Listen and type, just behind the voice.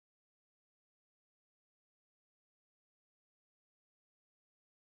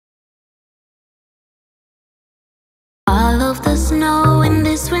of the snow in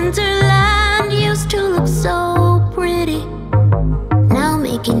this winterland used to look so pretty, now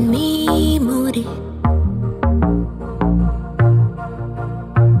making me moody.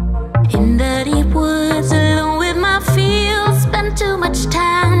 In the deep woods, alone with my feels, spent too much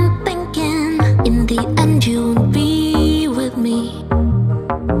time thinking, in the end you'll be with me.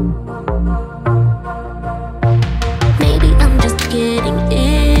 Maybe I'm just getting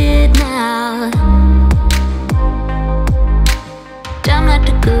it now. Time I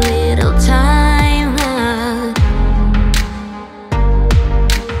took a little time out.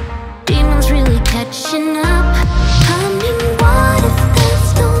 Demons really catching up. I mean, what if there's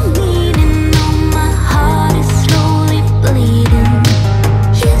no meaning? Oh, my heart is slowly bleeding.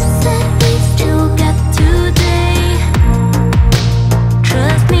 You said we still got today.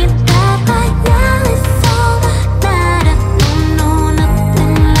 Trust me that right now is all that matters. No,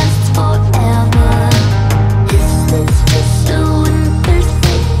 nothing lasts forever. Is this just a winter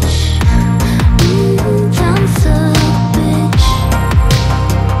stage? Time's a bitch.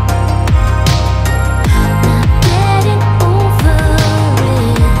 Not getting over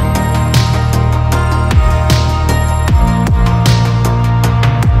it.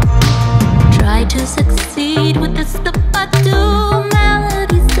 Try to succeed with the stuff I do,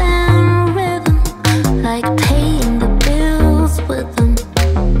 melodies and rhythm, like paying the bills with them.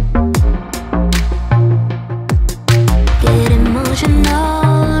 Get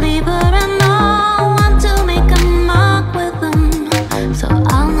emotional, leave her and all, want to make a mark with them, so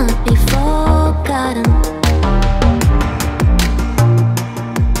I'll not be forgotten.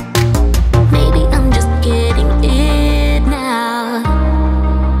 Maybe I'm just getting it now.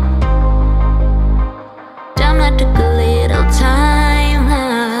 Damn, I took a little time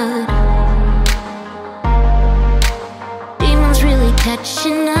out. Demons really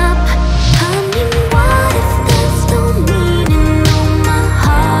catching up. I mean, what if there's no meaning? Oh, my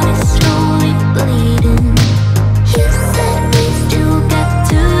heart is slowly bleeding. You said we still got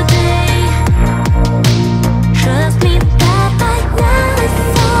today.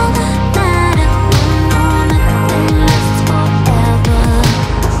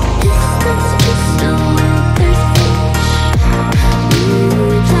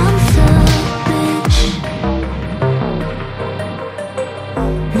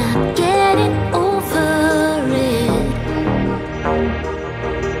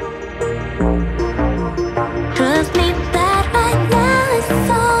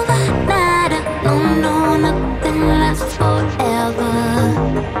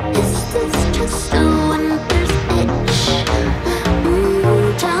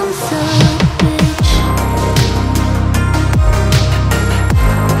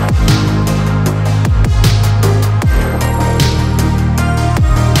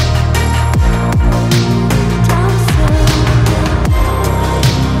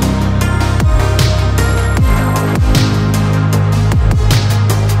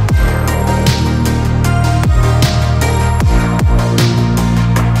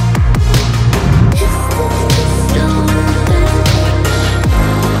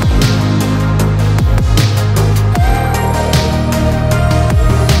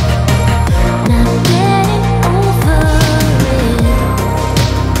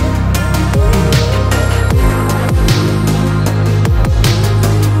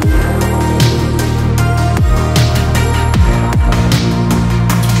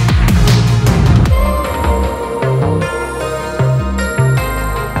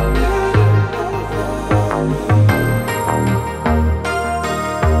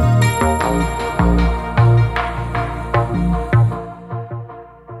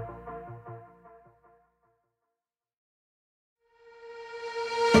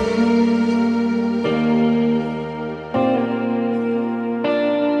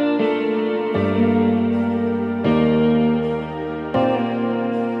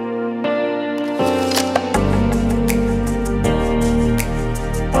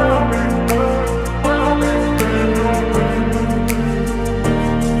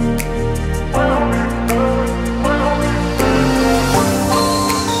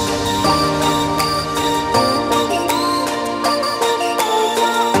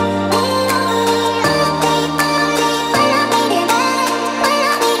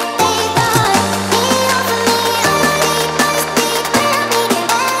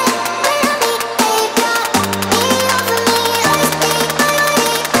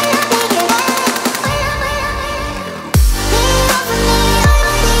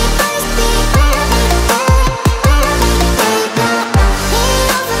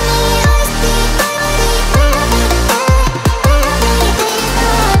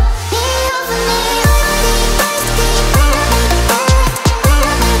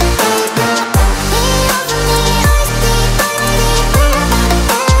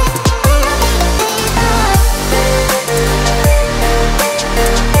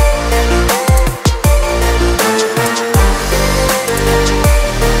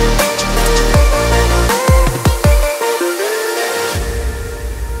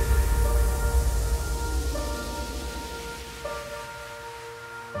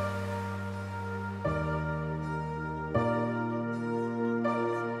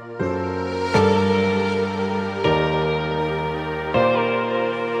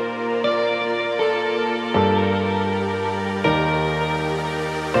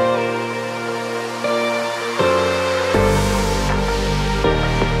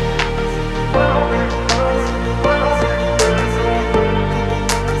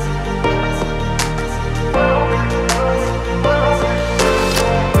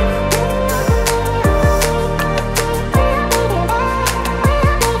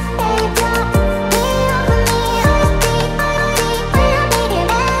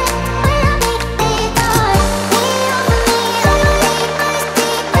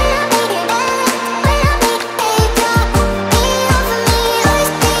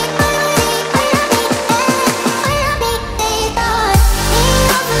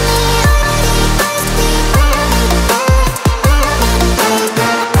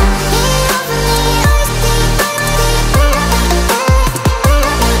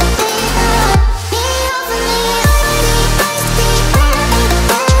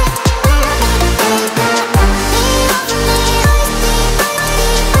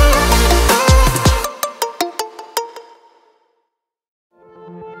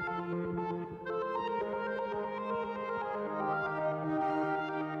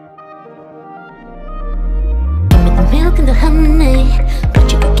 milk and the honey,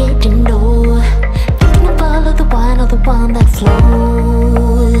 but you forget to know. Thinking of all of the wine or the one that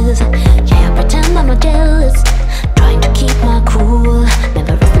flows. Yeah, I pretend I'm not jealous, trying to keep my cool.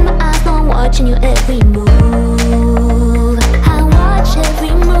 Never resting my eyes, no, I'm watching your every move. I watch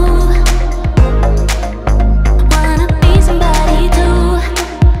every move. Wanna be somebody too.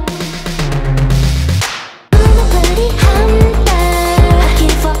 I'm a pretty hunter,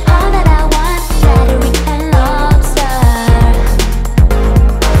 looking for all that I want, flattery and lobster.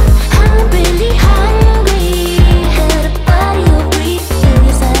 I'm really hungry, could a body or breathe, will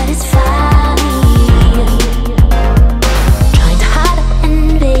you satisfy me? Trying to hide up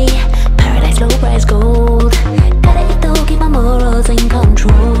envy, paradise low price gold. Gotta eat though, keep my morals in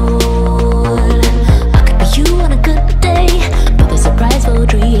control. I could be you on a good day, but the surprise for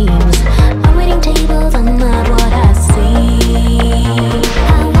dreams. I'm waiting tables, I'm not what I see.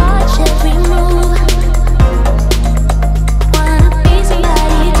 I watch every move. Wanna be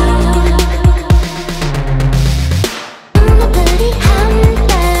somebody too. I'm a pretty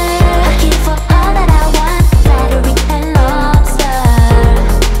hunter, looking for all that I want, flattery and lobster.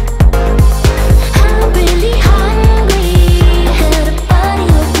 I'm really hungry, could a body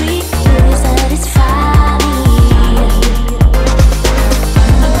or breathe, will you satisfy me?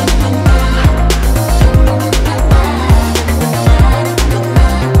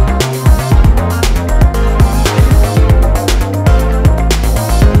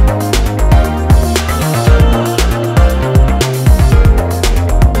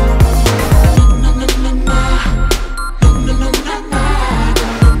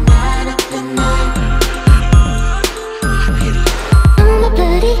 I'm a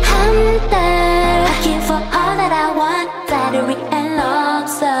bloody hunter, looking for all that I want, flattery and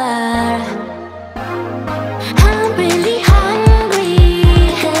lobster. I'm really hungry,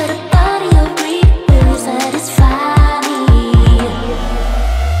 could a body or breathe, will you satisfy me?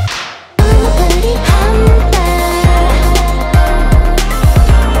 I'm a bloody hunter.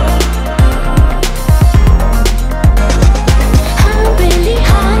 I'm really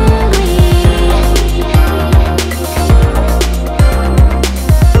hungry.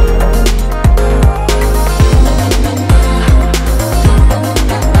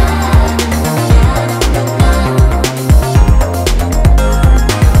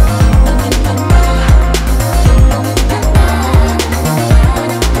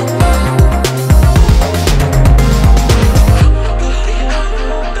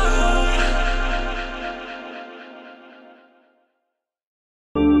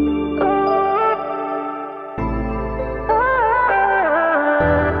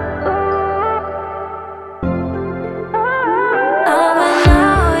 Oh, I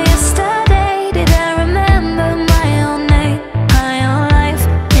know yesterday, did I remember my own name, my own life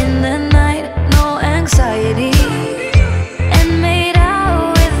in the night, no anxiety. And made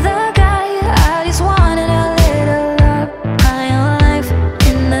out with the guy, I just wanted a little love, my own life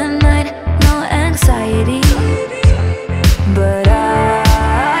in the night, no anxiety. But I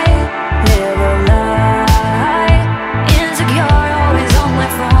live a lie, insecure, always on my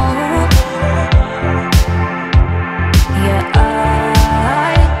phone. Yeah,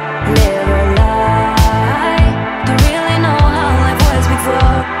 I live a lie, don't really know how life was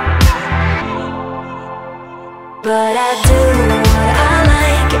before. But I do what I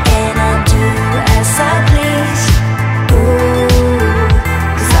like and I do as I please. Ooh,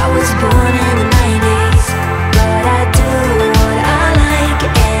 'cause I was born in the 90s. But I do what I like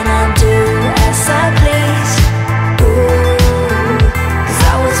and I do as I please. Ooh, 'cause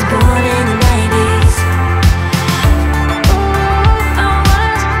I was born in the 90s.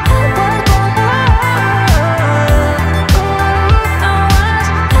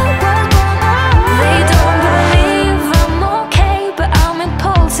 They don't believe I'm okay.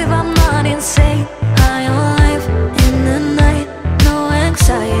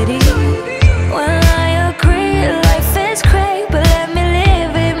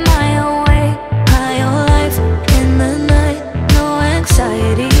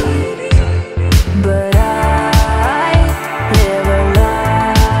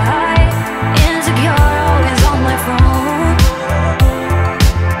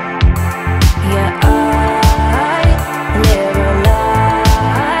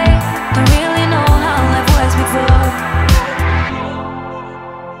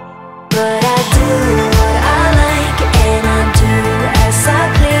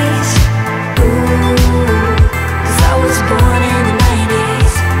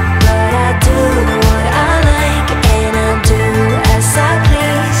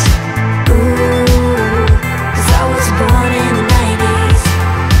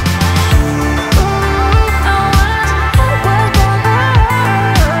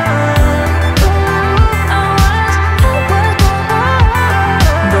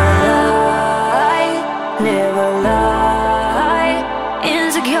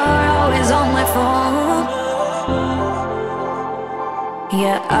 you're always on my phone.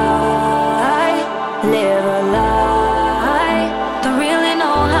 Yeah, I live a lie. Don't really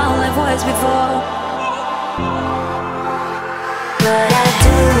know how life was before, but I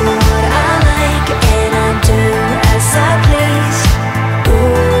do what I like and I do as I please.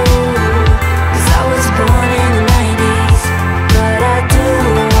 Ooh, 'cause I was born in the 90s. But I do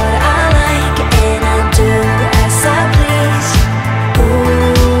what I like and I do as I please.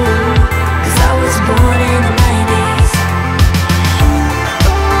 Ooh, 'cause I was born in the 90s.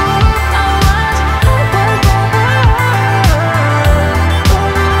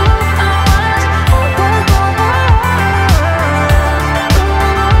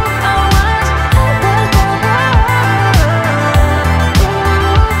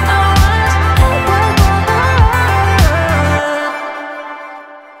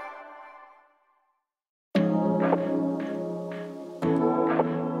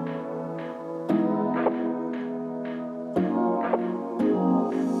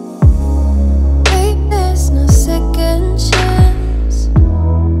 Wait, there's no second chance.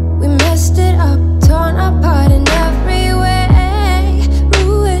 We messed it up, torn apart in every way.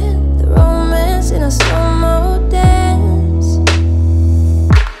 Ruined the romance in a slow-mo dance.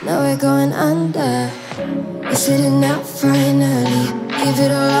 Now we're going under. Is it enough finally? Give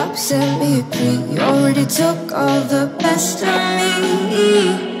it all up, set me free. You already took all the best of me.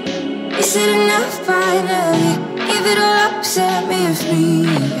 Is it enough finally? Give it all up, set me free.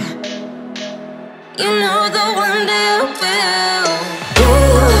 You know the one day I will get you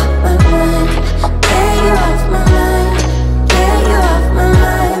off my mind, get you off my mind, get you off my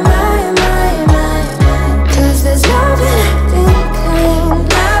mind, mind. 'Cause there's love in acting clean,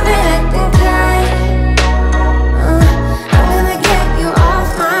 love in acting kind. I'm gonna get you off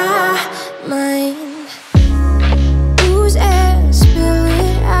my mind. Lose air, spill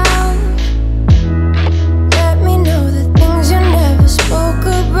it out. Let me know the things you never spoke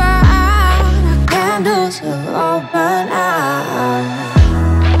about. Our candles have all burned out.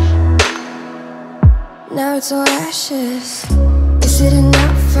 Now it's all ashes. Is it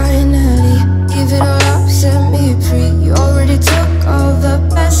enough finally? Give it all up, set me free. You already took all the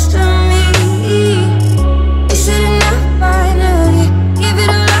best of me. Is it enough finally? Give it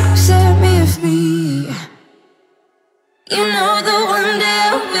all up, set me free. You know the one day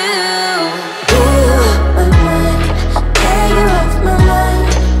I will get you off my mind, get you off my mind,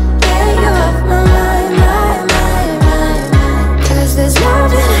 get you off my mind, mind. 'Cause there's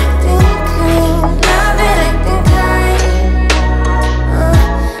love in acting clean, love in acting kind.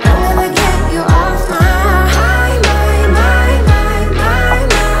 I'm gonna get you off my mind, mind.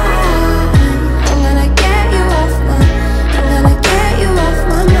 I'm gonna get you off my, I'm gonna get you off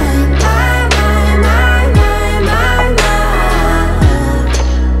my mind, mind.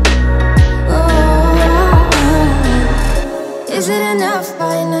 Oh, is it enough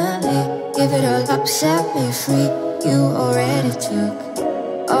finally? Give it all up, set me free. You already took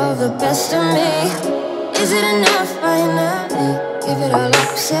all the best of me. Is it enough finally? Give it all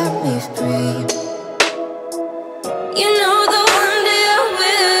up, set me free. You know the one day I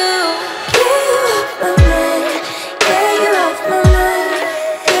will get you off my mind, get you off my mind,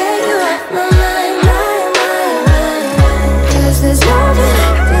 get you off my mind, mind. 'Cause there's love in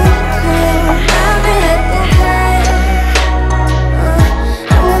acting clean, love in acting kind.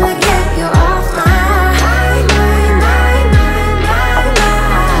 I'm gonna get you off my mind, mind.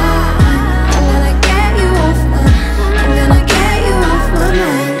 I'm gonna get you off my, I'm gonna get you off my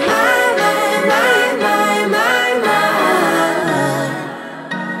mind, mind.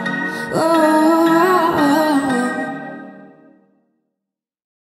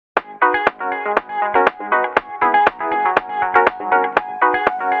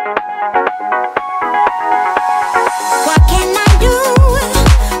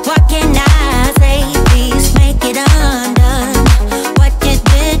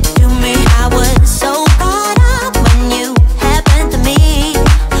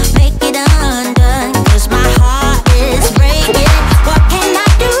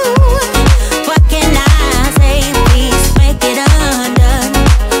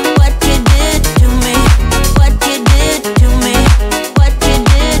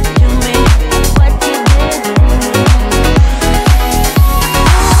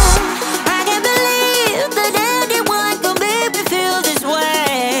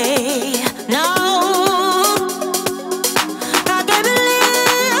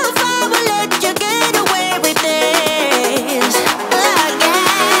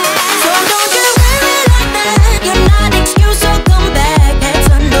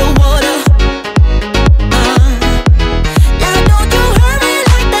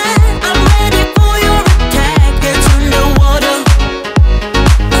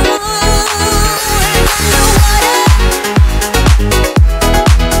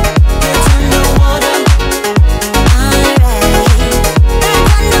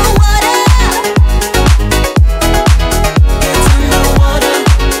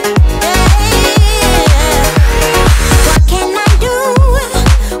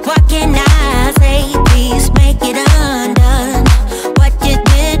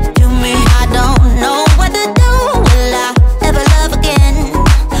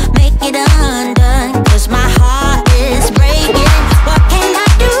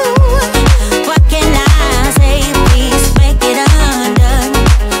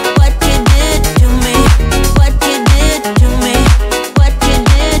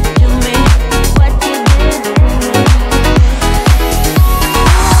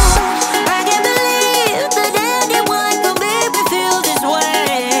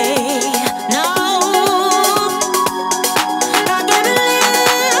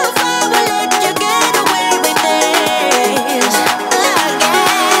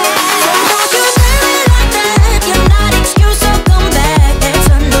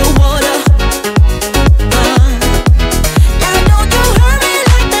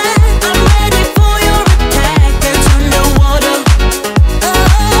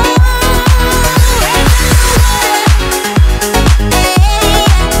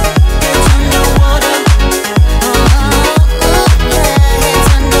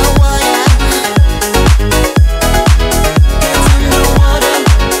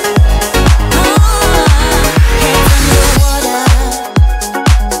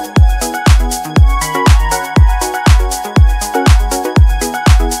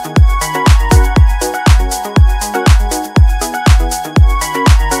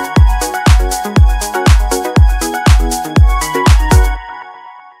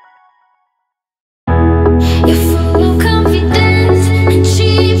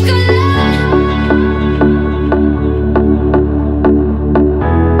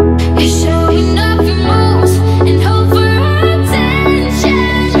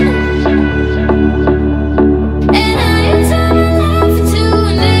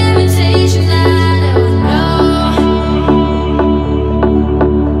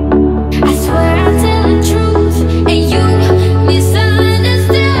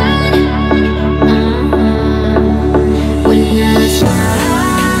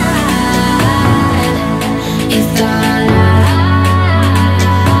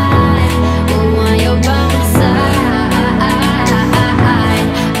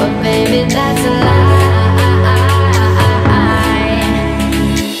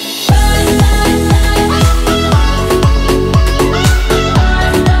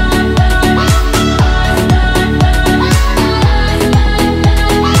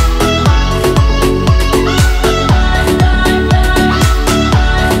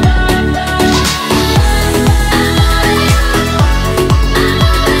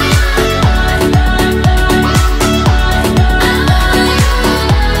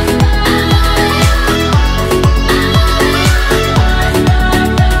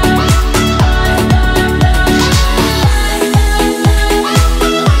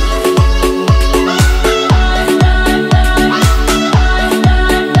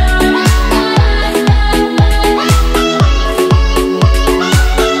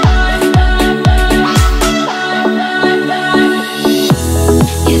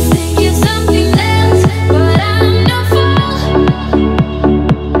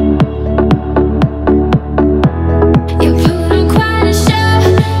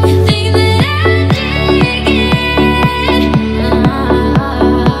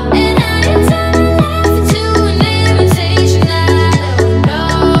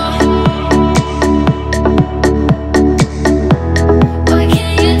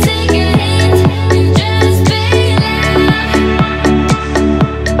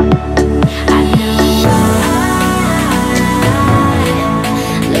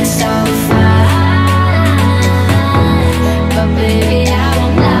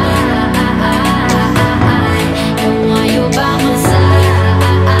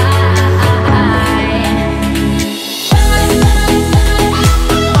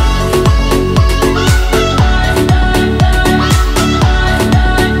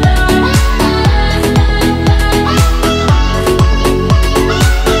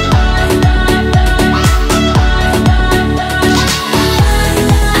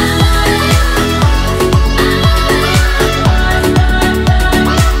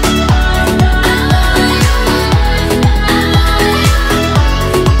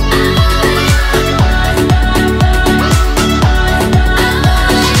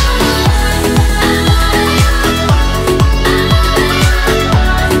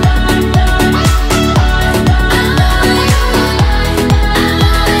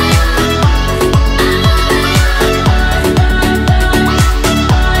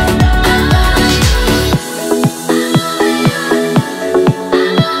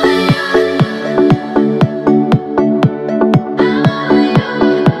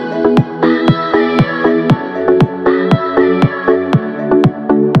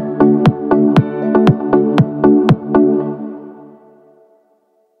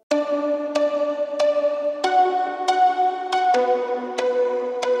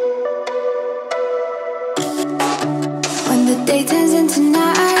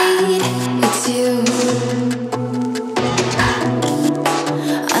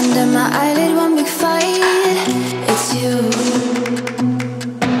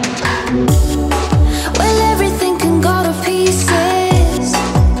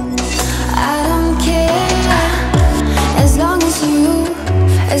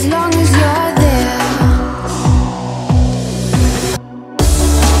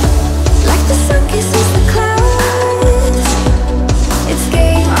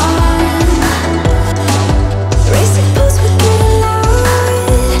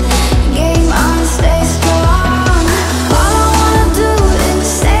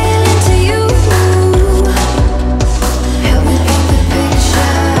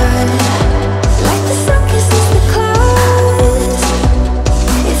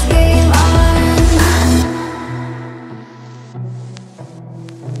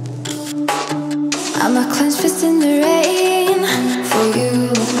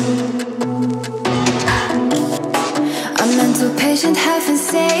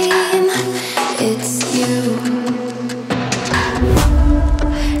 same. It's you.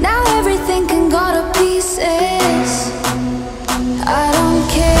 Now everything can go to pieces. I don't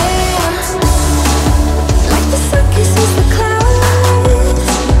care. Like the sun kisses the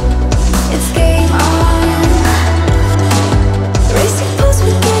clouds. It's game on. Racing pulse,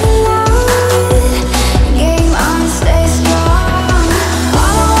 we get loud. Game on, stay strong.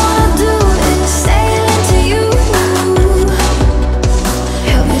 All I wanna do is sail into you.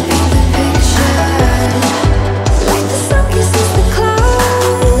 Help me paint the picture. Like the sun kisses the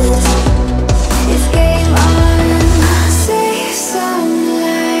clouds. It's game on. Save some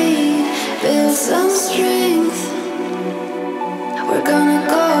light, build some strength. We're gonna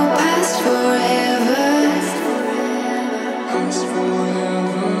go past forever.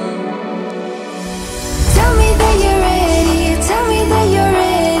 Tell me that you're ready, tell me that you're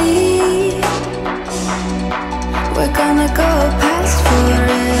ready. We're gonna go past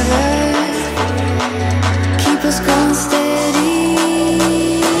forever. Keep us going steady.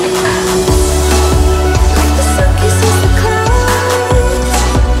 Like the sun kisses the clouds.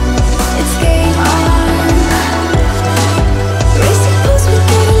 It's game on. Racing pulse, we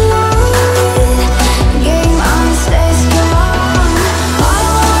get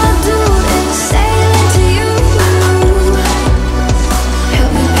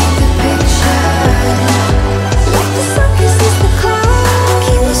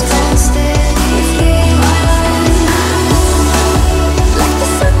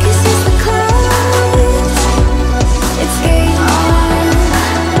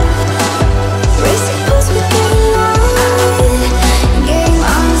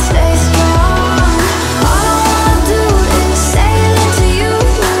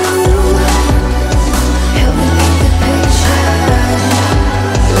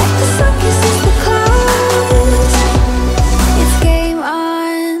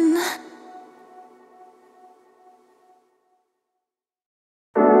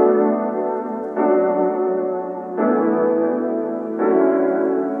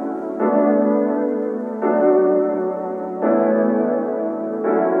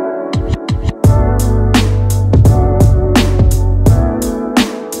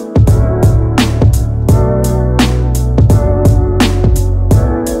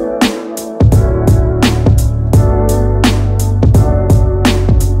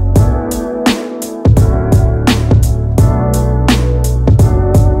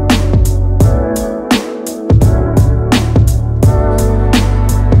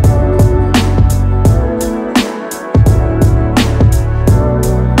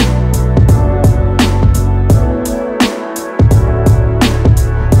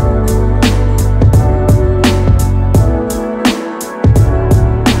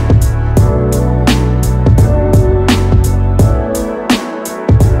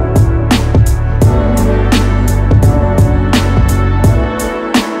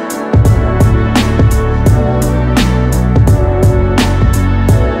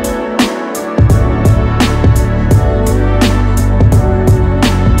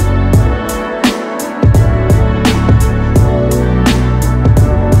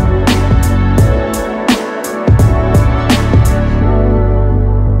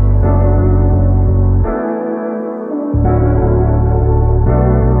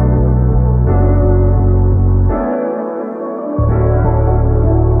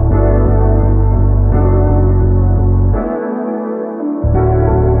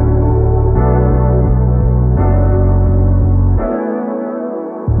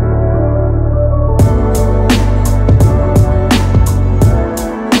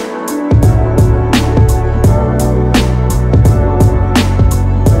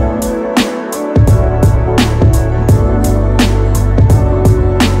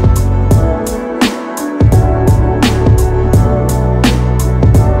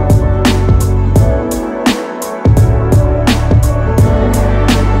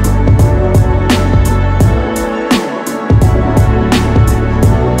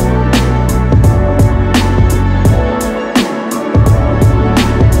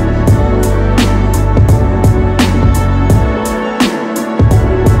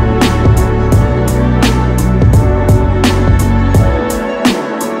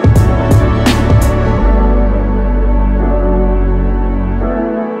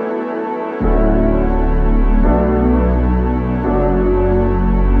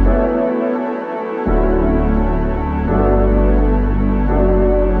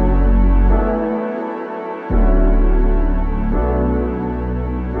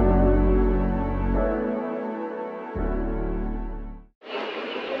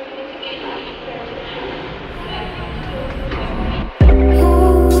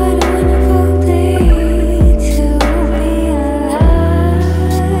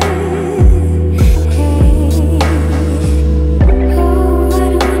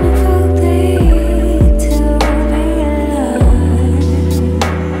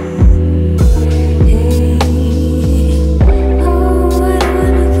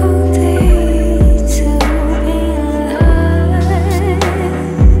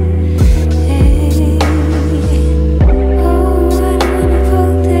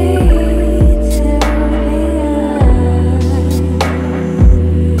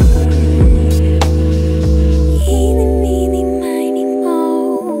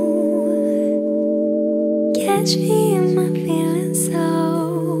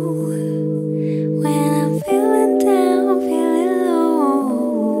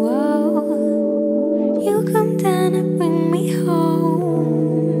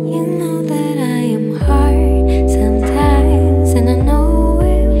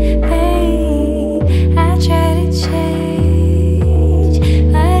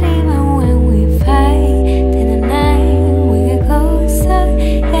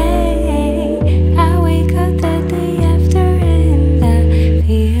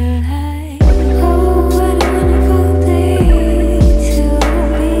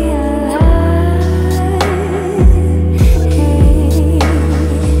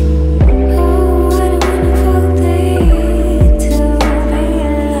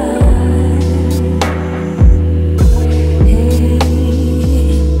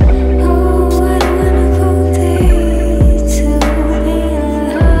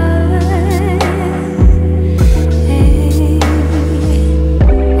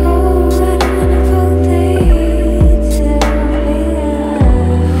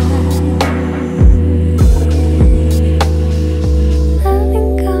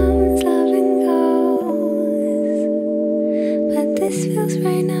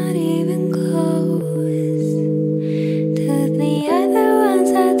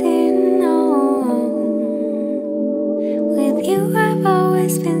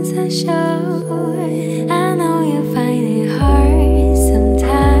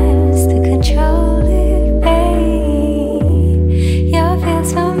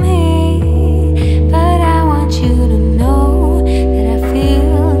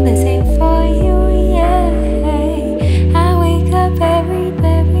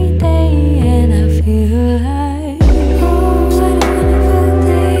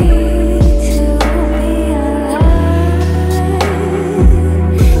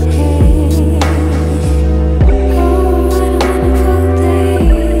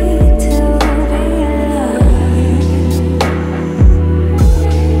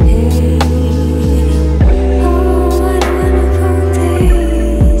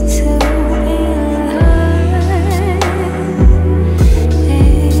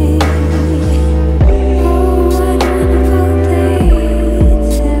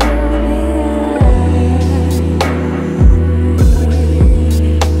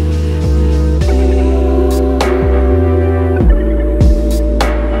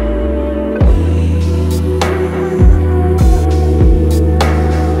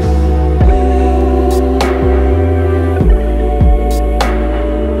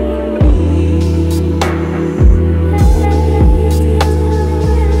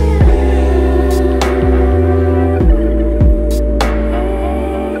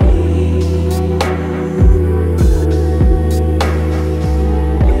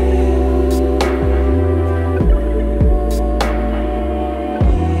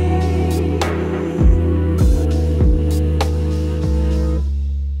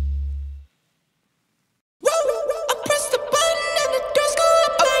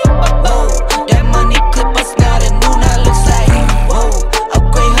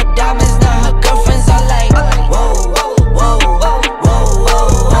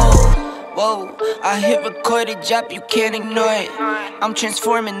drop, you can't ignore it. I'm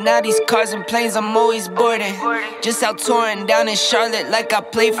transforming now these cars and planes, I'm always boarding. Just out touring down in Charlotte like I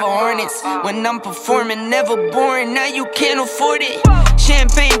play for Hornets. When I'm performing, never boring, now you can't afford it.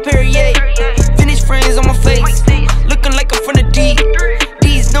 Champagne Perrier, vintage friends on my face, looking like I'm from the deep.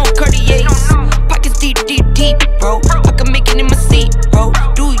 These no Cartiers, pockets deep, deep, deep, bro. I can make it in my seat, bro.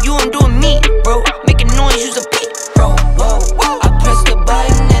 Do you, I'm doing me, bro. Making noise, use a peep, bro. Whoa, I press the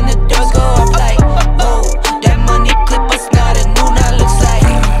button and the doors go up like, whoa. That money clip us now, the new now looks like,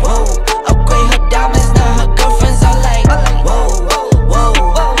 whoa. Upgrade her diamonds, now her girlfriends are like, whoa, whoa,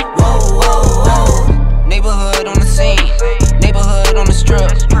 whoa, whoa, whoa. Neighborhood on the scene, neighborhood on the strip,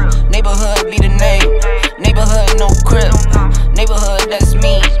 neighborhood be the name, neighborhood no crib, neighborhood that's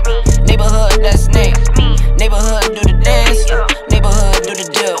me, neighborhood that's Nick, neighborhood do the dance, neighborhood do the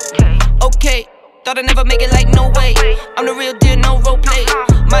dip. Okay, thought I'd never make it like no way. I'm the real deal, no role play.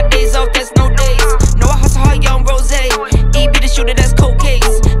 My days off, that's no days. No, I hustle hard, young rose. E be the shooter, that's cold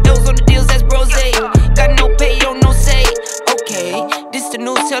case. Those on the deals, that's brose. Got no pay, yo, no say. Okay, this the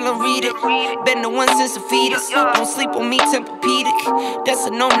news, tell them read it. Been the one since the fetus. Don't sleep on me, Tempur-Pedic. That's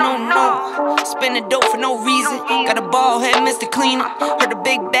a no, no, no. Spending dope for no reason. Got a bald head, Mr. Cleaner. Heard the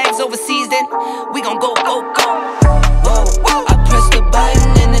big bags overseas, then we gon' go, go, go. Whoa, I press the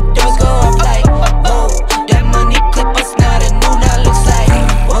button and the doors go up like, whoa. That money clip us now, the new now looks like,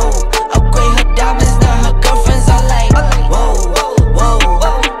 whoa. Upgrade her diamonds, now her girlfriends are like, whoa, whoa, whoa,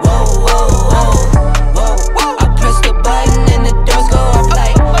 whoa. I press the button and the doors go up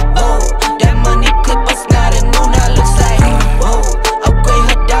like, whoa. That money clip us now, the new now looks like, whoa. Upgrade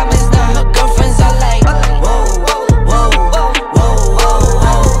her diamonds, now her girlfriends are like, whoa, whoa, whoa, whoa.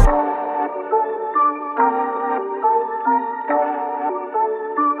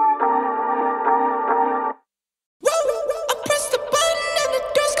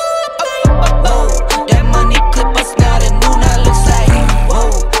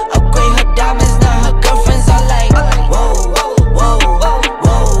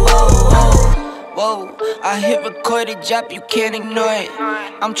 I hit record a drop, you can't ignore it.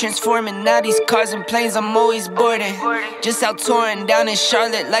 I'm transforming now these cars and planes, I'm always boarding. Just out touring down in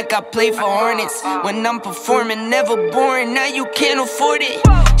Charlotte like I play for Hornets. When I'm performing, never boring, now you can't afford it.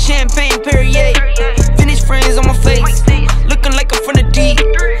 Champagne Perrier, vintage friends on my face, looking like I'm from the deep.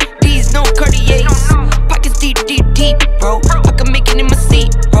 These no Cartiers, pockets deep, deep, deep, bro. I can make it in my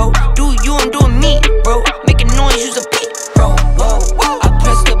seat, bro. Do you, I'm doing me, bro. Making noise, use a peep, bro. Whoa, I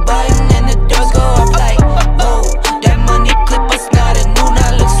press the button and the doors go up like, whoa. That money clip us now, the new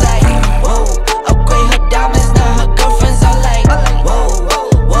now looks like, whoa. Upgrade her diamonds, now her girlfriends are like, whoa,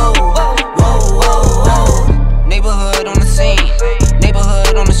 whoa, whoa. Neighborhood on the scene,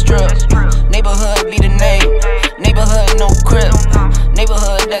 neighborhood on the strip, neighborhood be the name, neighborhood no crib,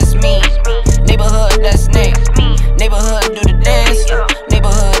 neighborhood that's me, neighborhood that's Nick, neighborhood do the dance,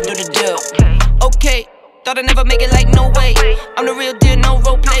 neighborhood do the dip. Okay, thought I'd never make it like no way. I'm the real deal, no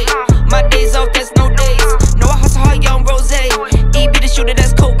role play. My days off, that's no days. No, I hustle hard, young rose. E be the shooter,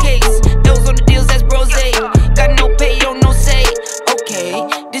 that's cold case. Those on the deals, that's brose. Got no pay, yo, no say. Okay,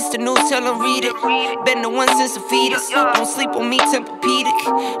 this the news, tell them read it. Been the one since the fetus. Don't sleep on me,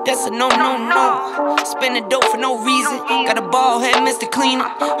 Tempur-Pedic. That's a no, no, no. Spending dope for no reason. Got a bald head, Mr. Cleaner.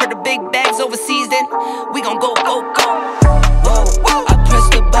 Heard the big bags overseas, then we gon' go, go, go. Whoa, I press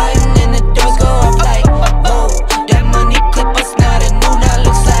the button and the doors go up like, whoa. That money clip us now, the new now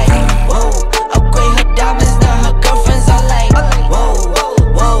looks like, whoa. Upgrade her diamonds, now her girlfriends are like, whoa, whoa,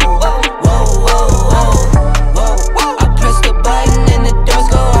 whoa. I press the button and the doors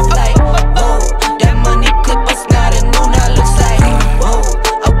go up like, whoa. That money clip us now, the new now looks like, whoa.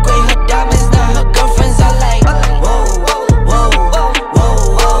 Upgrade her diamonds, now her girlfriends are like, whoa, whoa, whoa, whoa.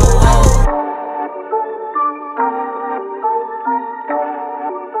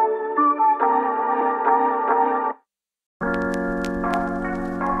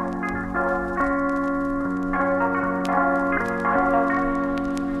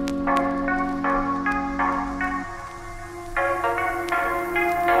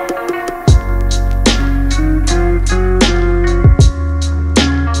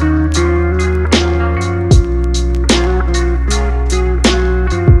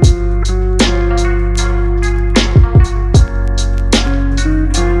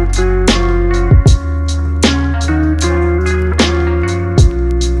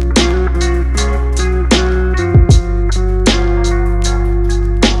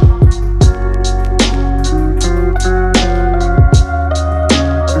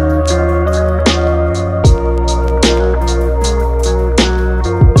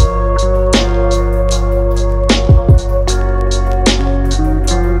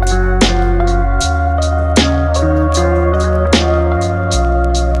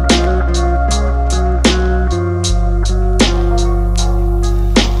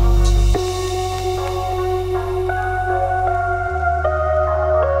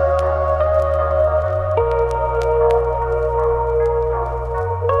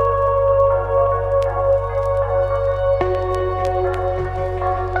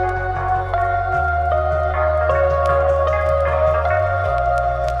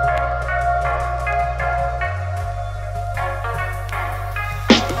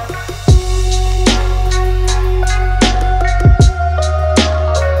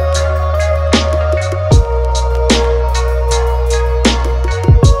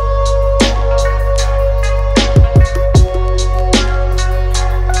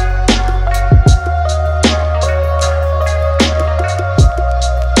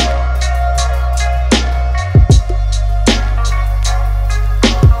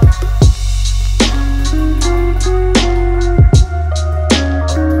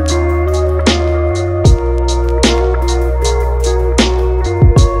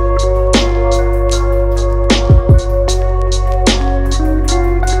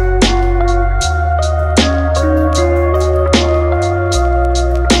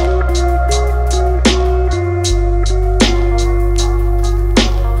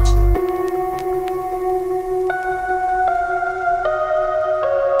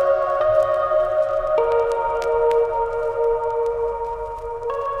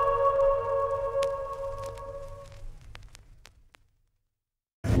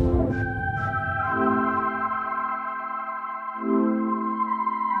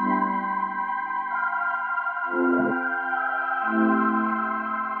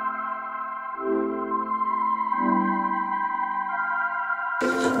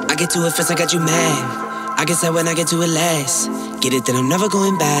 get to it first, I got you mad. I get sad when I get to it last. Get it that I'm never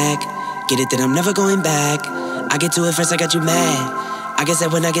going back. Get it that I'm never going back. I get to it first, I got you mad. I get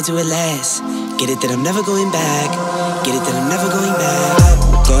sad when I get to it last. Get it that I'm never going back. Get it that I'm never going back.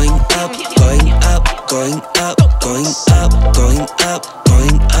 Going up, going up, going up, going up, going up,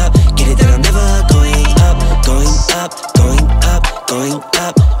 going up. Get it that I'm never going up, going up, going up, going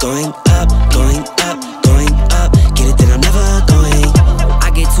up, going up, going up, going up. Get it that I'm never going.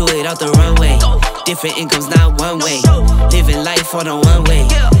 I get to it off the runway. Different incomes, not one way. Living life on a one way.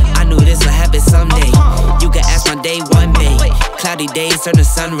 I knew this would happen someday. You can ask my day one day. Cloudy days turn to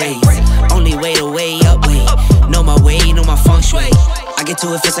sun rays. Only way to way up way. Know my way, know my feng shui. I get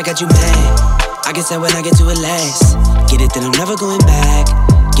to it first, I got you mad. I get sad when I get to it last. Get it that I'm never going back.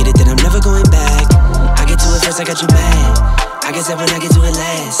 Get it that I'm never going back. I get to it first, I got you mad. I get sad when I get to it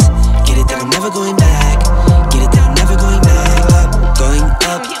last. Get it that I'm never going back. Get it that I'm never going back. Going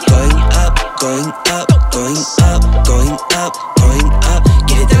up, going up, going up, going up, going up, going up.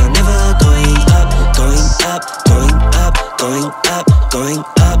 Get it that I'm never going up, going up, going up, going up, going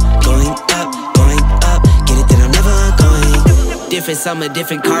up, going up, going up. Get it that I'm never going. Different summer,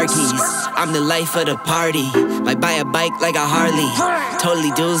 different car keys. I'm the life of the party. Might buy a bike like a Harley.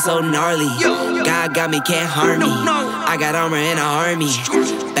 Totally do so gnarly. God got me, can't harm me. I got armor and an army.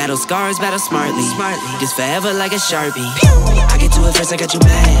 Battle scars, battle smartly. Just forever like a Sharpie. I get to it first, I got you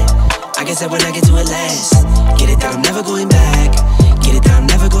mad. I get sad when I get to it last. Get it that I'm never going back. Get it that I'm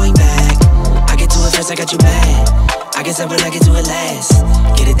never going back. I get to it first, I got you mad. I get sad when I get to it last.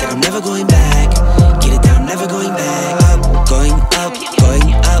 Get it that I'm never going back. Get it that I'm never going back. Going up, going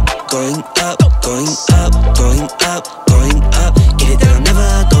up, going up, going up, going up, going up. Get it that I'm never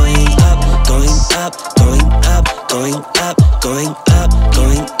going up, going up, going up, going up, going up,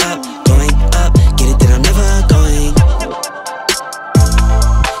 going up, going up. Get it that I'm never going.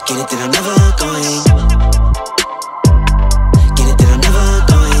 Get it that I'm never going. Get it that I'm never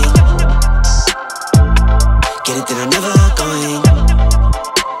going. Get it that I'm never going.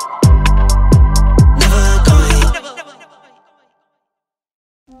 Never going.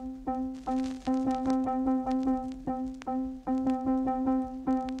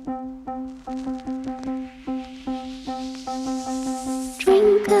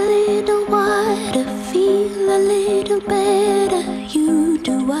 Drink a little water, feel a little better. You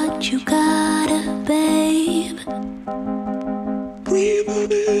do what you gotta, babe. Breathe a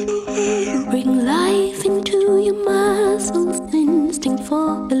little air. Bring life into your muscles, instinct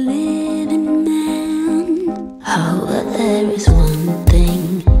for a living man. Oh, but there is one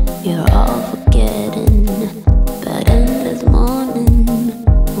thing you're all forgetting. That endless morning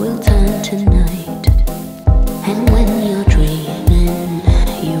will turn to night. And when you're dreaming,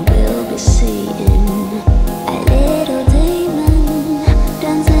 you will be seeing a little demon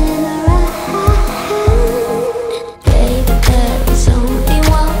dancing around. Baby, there is only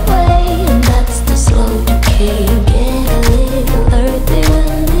one way, and that's the slow decay. Get a little earthy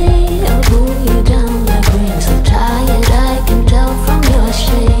with me, I'll pull you down like rain. So tired, I can tell from your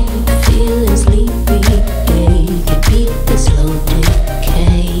shape. Feeling sleepy, yeah, you can beat the slow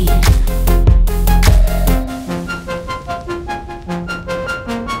decay.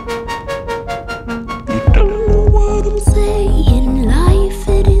 Saying life,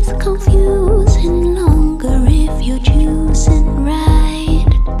 it is confusing longer if you're choosing right.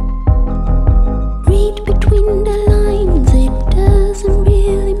 Read between the lines, it doesn't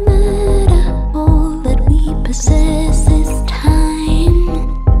really matter. All that we possess is time.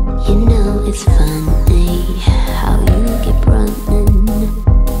 You know it's funny how you keep running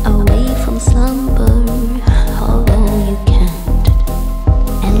away from slumber, although you can't.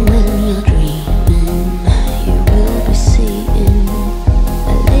 And when you're dreaming, you will be seeing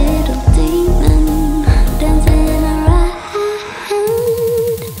a little demon dancing around.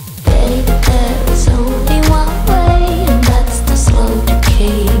 Baby, there is only one way, and that's the slow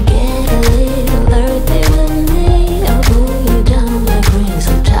decay. Get a little earthy with me, I'll pull you down like rain.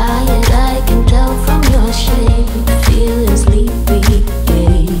 So tired, I can tell from your shape. Feeling sleepy, yeah,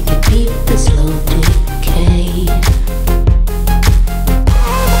 you can beat the slow decay.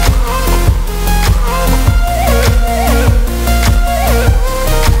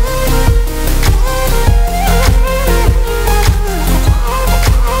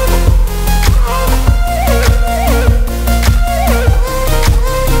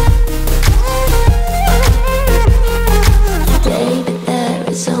 Baby, there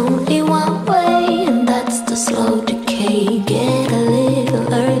is only one way, and that's the slow decay. Get a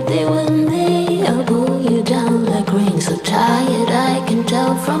little earthy with me, I'll pull you down like rain. So tired, I can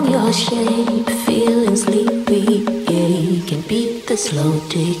tell from your shape. Feeling sleepy, yeah, you can beat the slow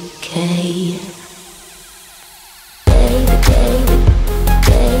decay.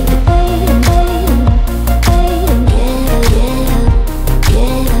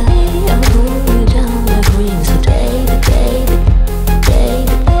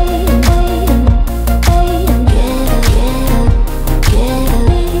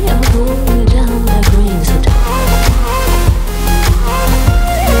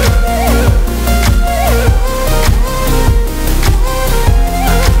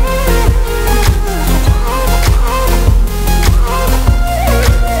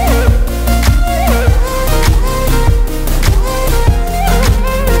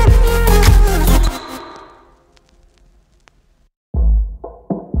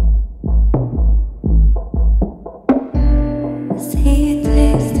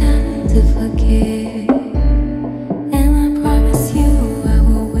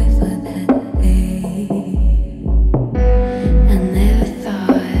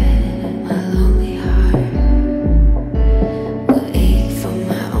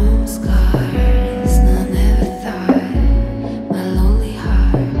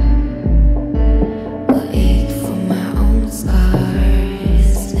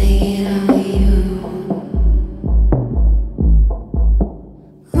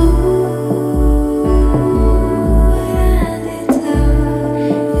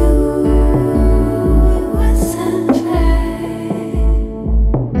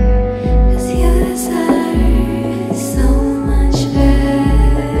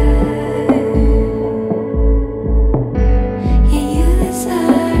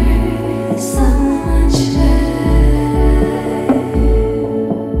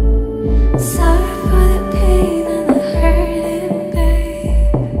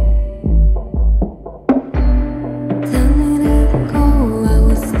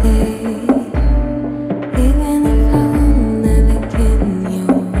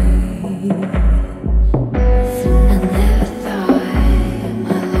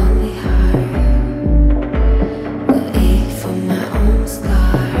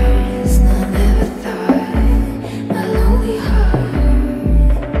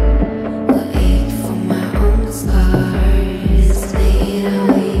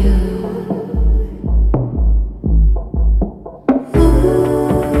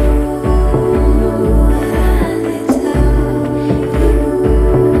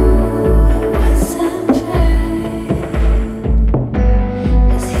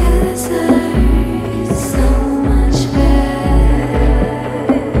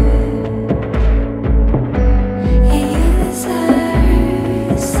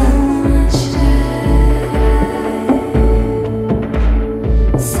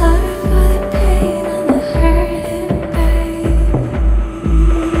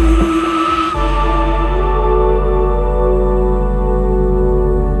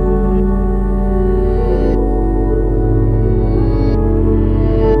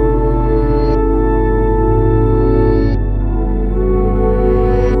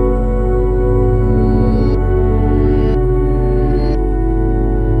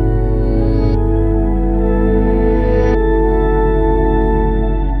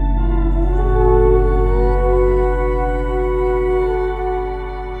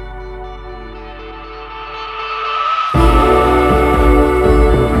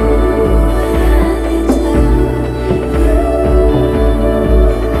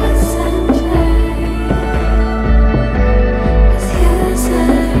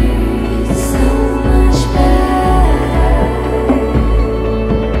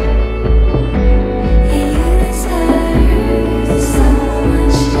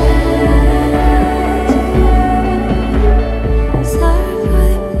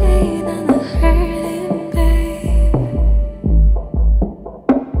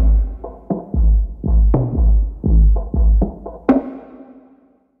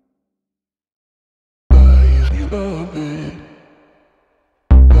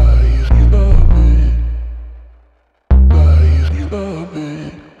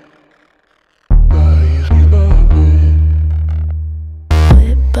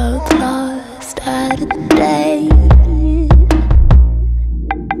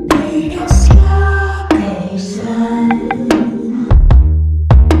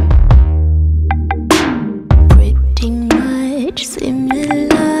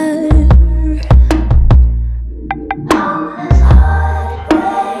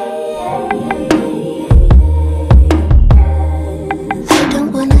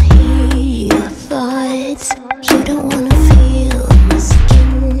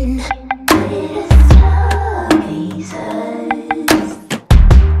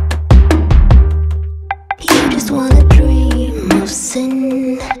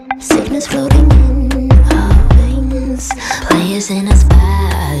 sin, sickness floating in our veins, players in a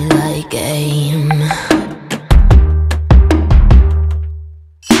spotlight game.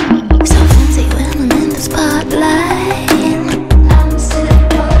 So fancy when I'm in the spotlight, I'm still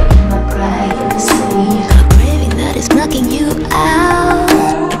in my privacy, a craving that is knocking you out.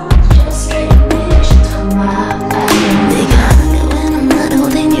 Just getting visions from my eyes. They got me when I'm not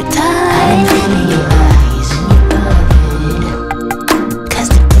holding you tight. In your eyes and you love it, 'cause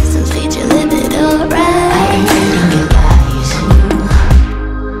the distance feeds your limit, alright. In your eyes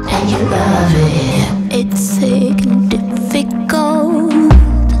and you love it. It's sick and difficult,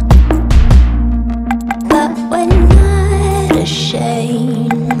 but we're not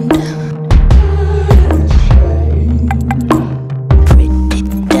ashamed. Pretty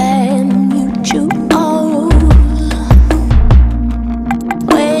damn mutual.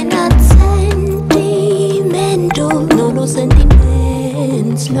 We're not sentimental, no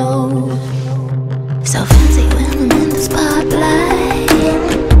sentiments, no. So fancy when I'm in the spotlight,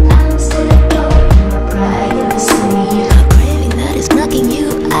 I'm still in my privacy, a craving that is knocking you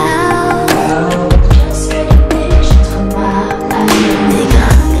out. Just getting visions from my eyes. They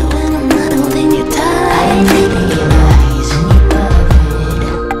got me when I'm not holding you tight. In your eyes and you love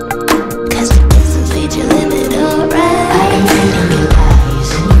it, 'cause the distance feeds your limit, alright. In your eyes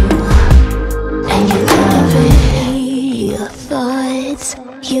and you love it. Your thoughts,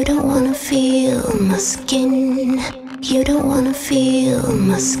 you don't wanna feel my skin. You don't wanna feel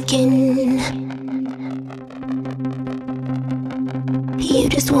my skin. You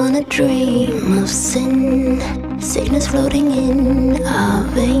just wanna dream of sin, sickness floating in our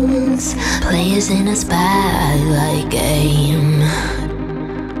veins, players in a spotlight game.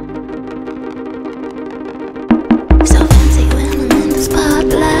 So fancy when I'm in the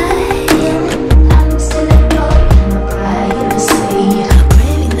spotlight, I'm still in my privacy, a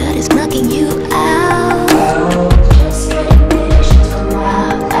craving that is knocking you out. Just getting visions from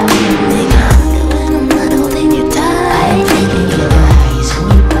my eyes. They got me when I'm not holding you tight. In your eyes and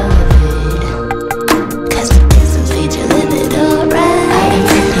you love it, 'cause the distance feeds your limit, alright.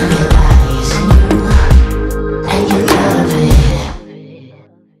 In your eyes and you love it.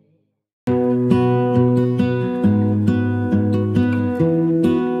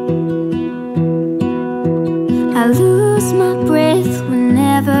 I lose my breath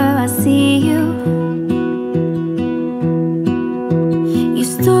whenever I see you. You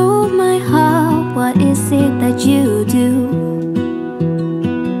stole my heart, what is it that you do?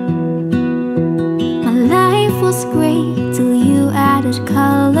 My life was great till you added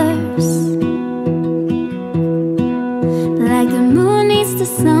colors. Like the moon needs the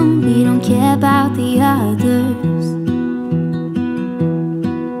sun, we don't care about the others.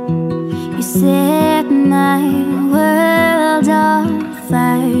 You set my world on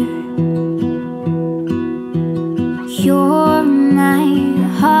fire. You're my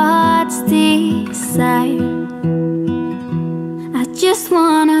heart's desire. I just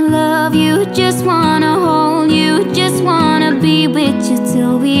wanna love you, just wanna hold you, just wanna be with you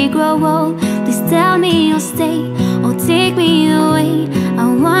till we grow old. Please tell me you'll stay or take me away. I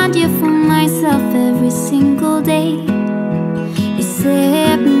want you for myself every single day. You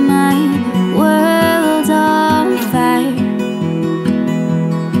set my world on fire.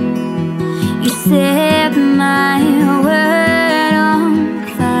 You set my world on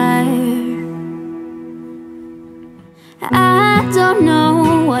fire. I don't know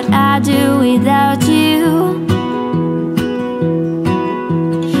what I'd do without you.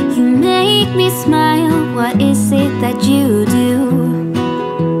 You make me smile, what is it that you do?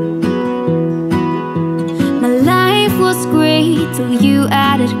 My life was great till you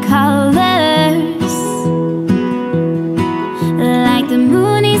added colors. Like the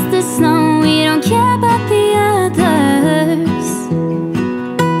moon is the sun, we don't care about the others.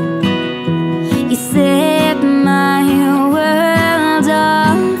 You set my world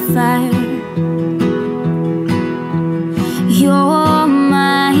on fire. You're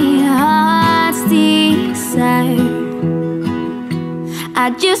my heart's desire. I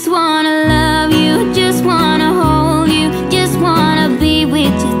just wanna love you, just wanna hold you, just wanna be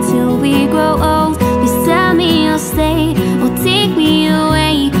with you till we grow old. Please tell me you'll stay or take me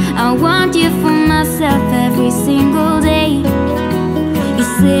away. I want you for myself every single day. You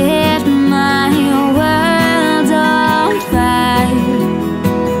set my world on fire.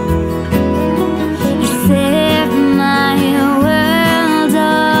 You set my world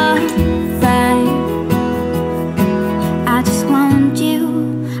on fire. I just want you,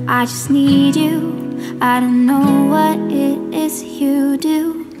 I just need you. I don't know what it is you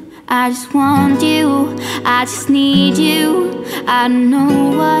do. I just want you, I just need you. I don't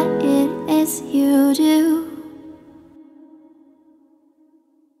know what it is you do.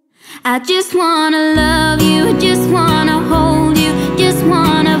 I just wanna love you, just wanna hold you, just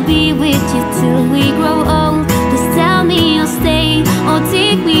wanna be with you till we grow old. Please tell me you'll stay or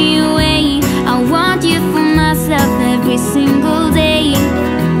take me away. I want you for myself every single day.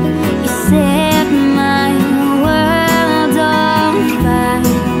 You set my world on fire.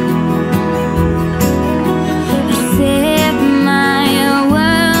 You set my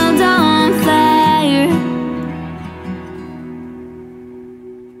world on fire.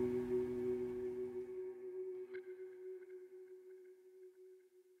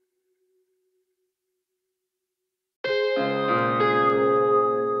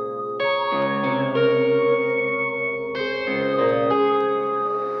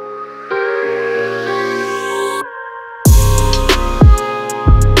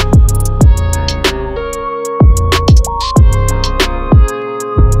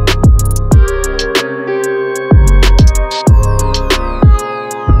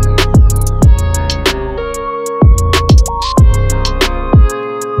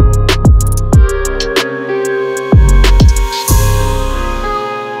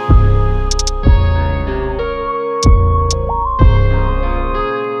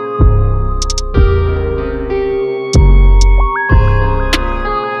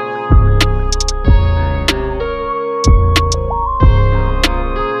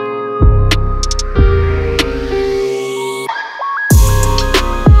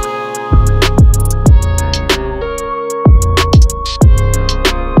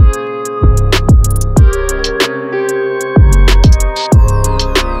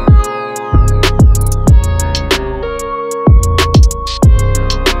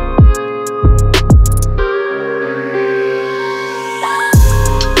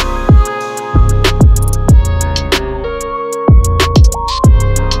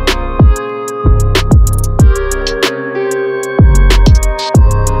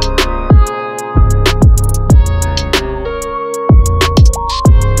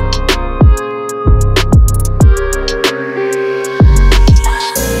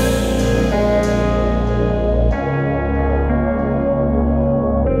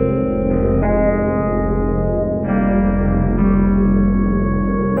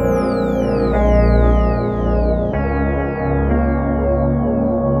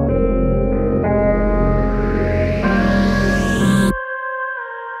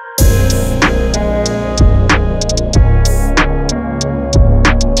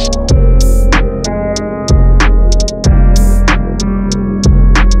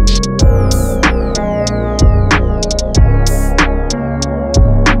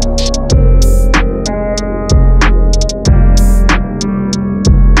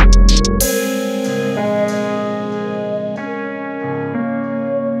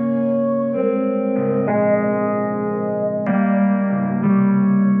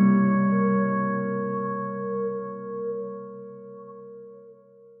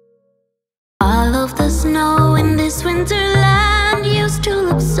 All of the snow in this winterland used to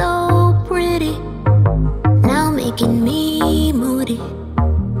look so pretty, now making me moody.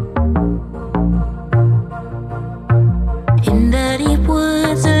 In the deep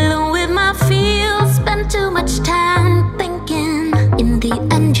woods, alone with my feels, spent too much time thinking in the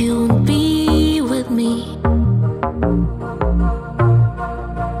end you won't be with me.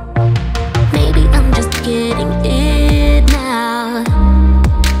 Maybe I'm just getting it now.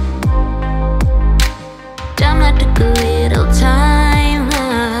 Damn, I took a little time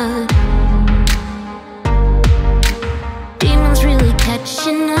out. Demons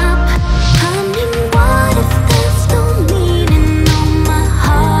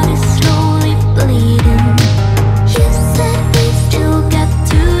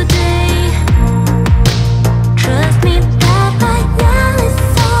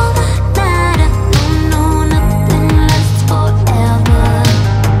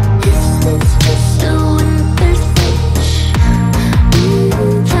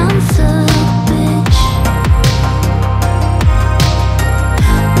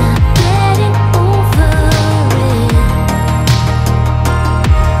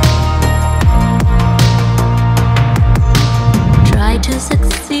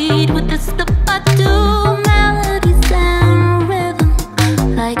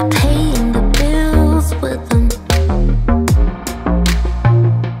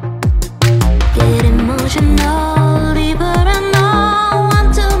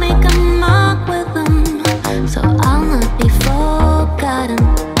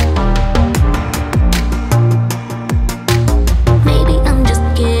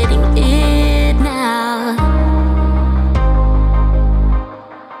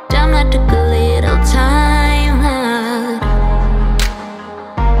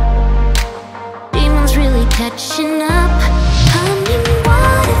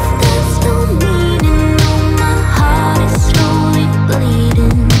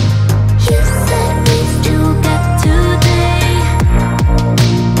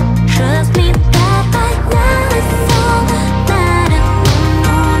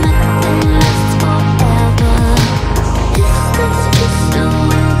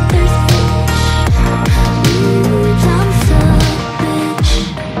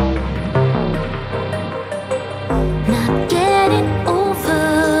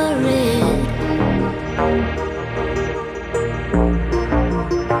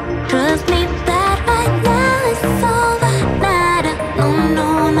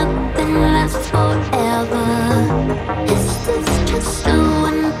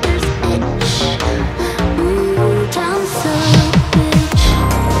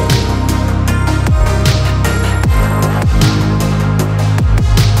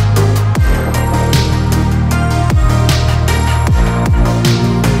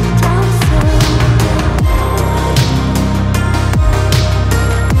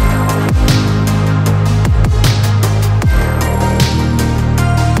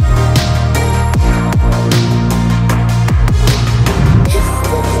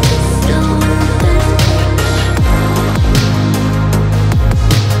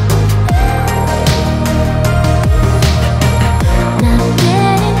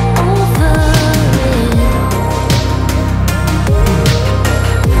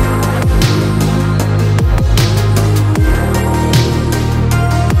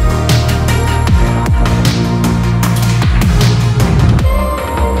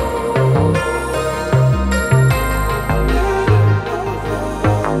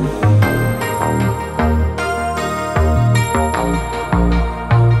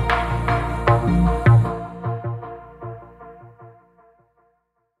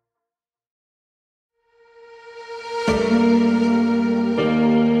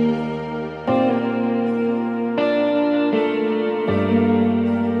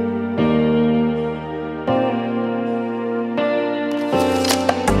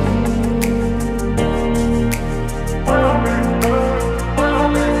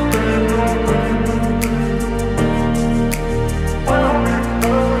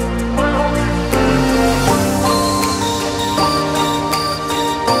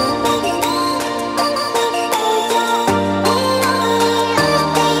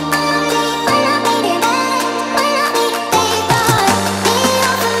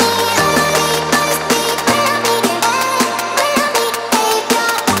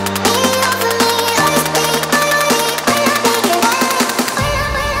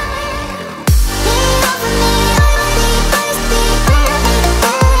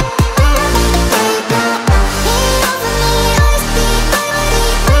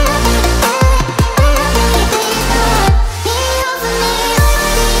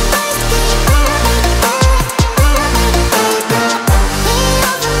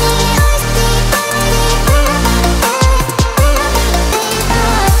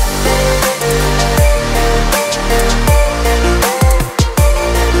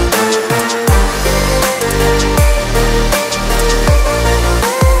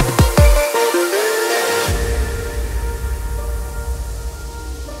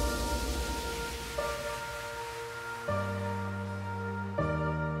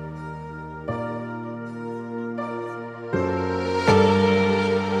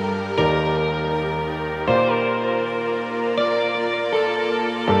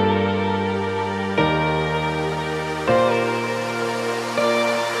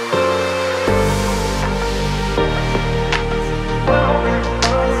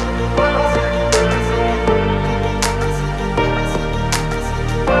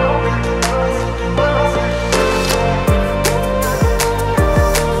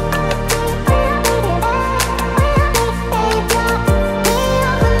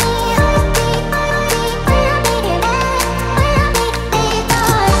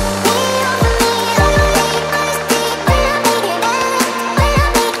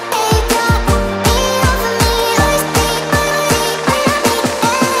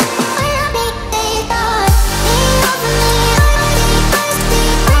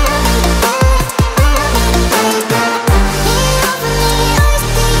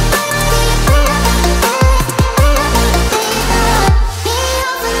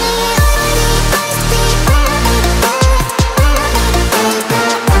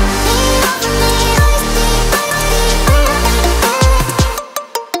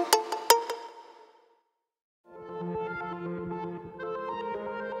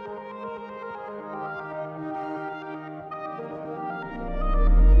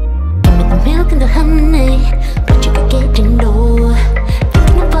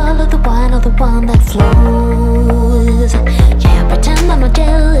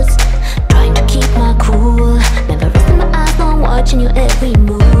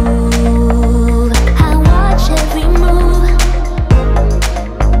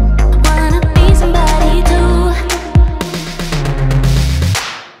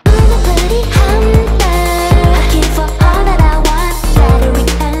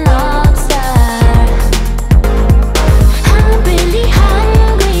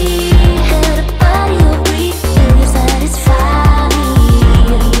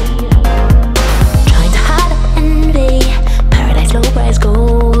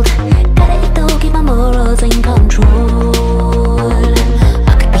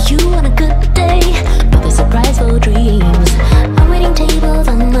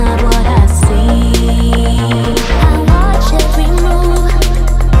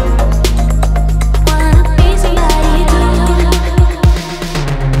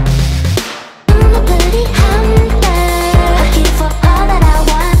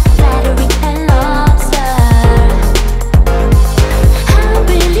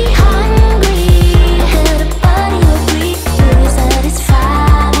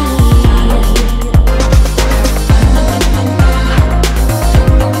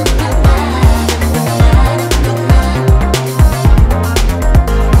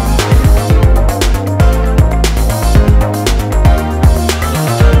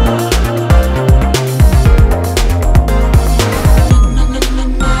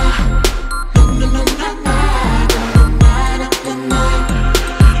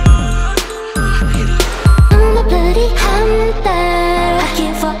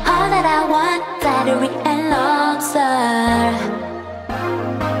watery and lobster.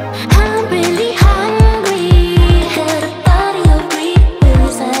 I'm really hungry. Had a body of greed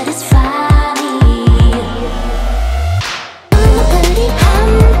will satisfy me. I'm a pretty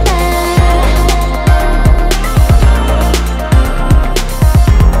hunter.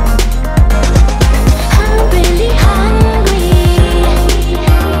 I'm really hungry.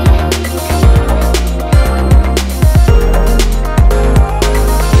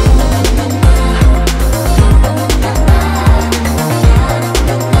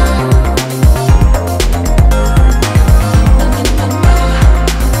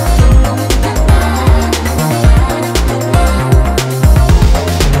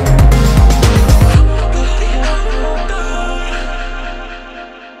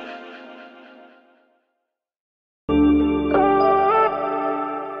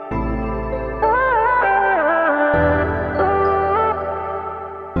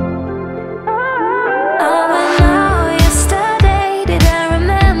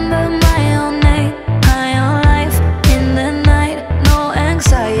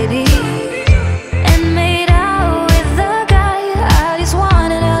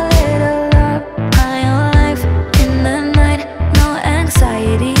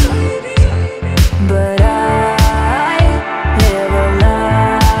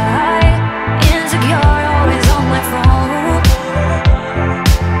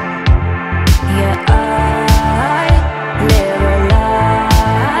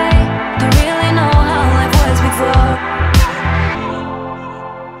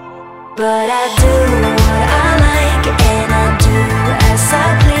 But I do what I like and I do as I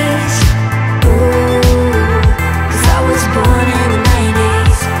please. Ooh, 'cause I was born in the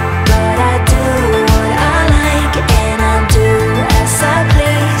 90s. But I do what I like and I do as I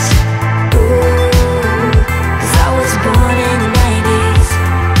please. Ooh, 'cause I was born in the 90s.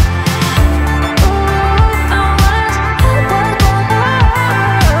 Ooh, I was born.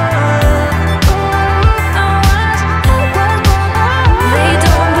 They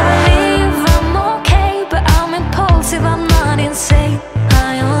don't believe I'm okay, but I'm impulsive, I'm not insane.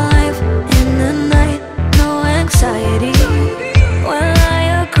 High on life in the night, no anxiety. Well, I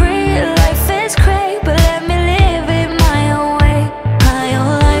agree, life is great, but let me live it my own way. High on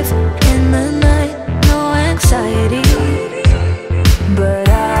life in the night, no anxiety. But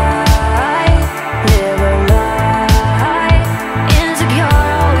I live a lie, insecure,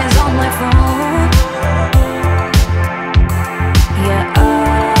 always on my phone. Yeah, I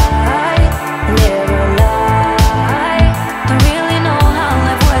live a lie. Don't really know how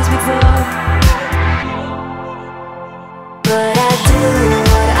life was before. But I do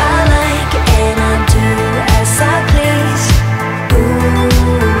what I like and I do as I please. Ooh,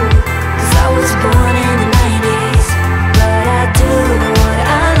 'cause I was born in the 90s. But I do what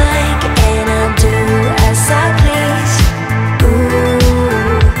I like and I do as I please.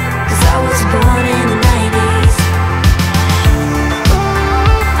 Ooh, 'cause I was born in the 90s.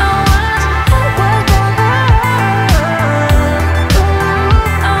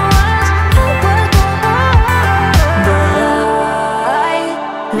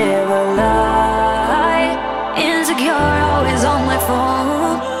 Live a lie, insecure, always on my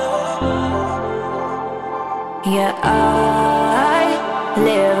phone. Yeah, I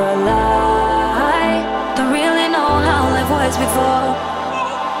live a lie. Don't really know how life was before.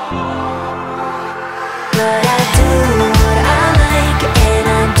 But I do what I like and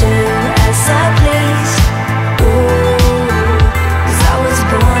I do as I please. Ooh, 'cause I was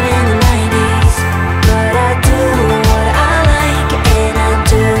born in the 90s. But I do what I like and I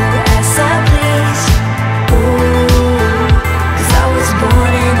do as I please. Ooh, 'cause I was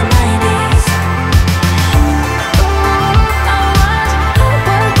born in the 90s.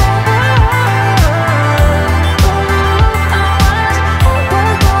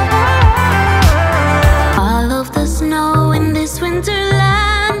 All of the snow in this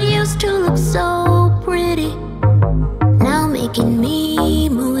winterland used to look so pretty, now making me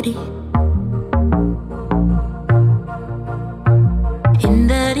moody. In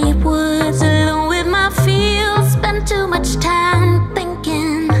the deep woods, alone with my feels, spent too much time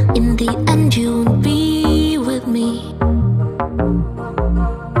thinking. In the end, you'll be with me.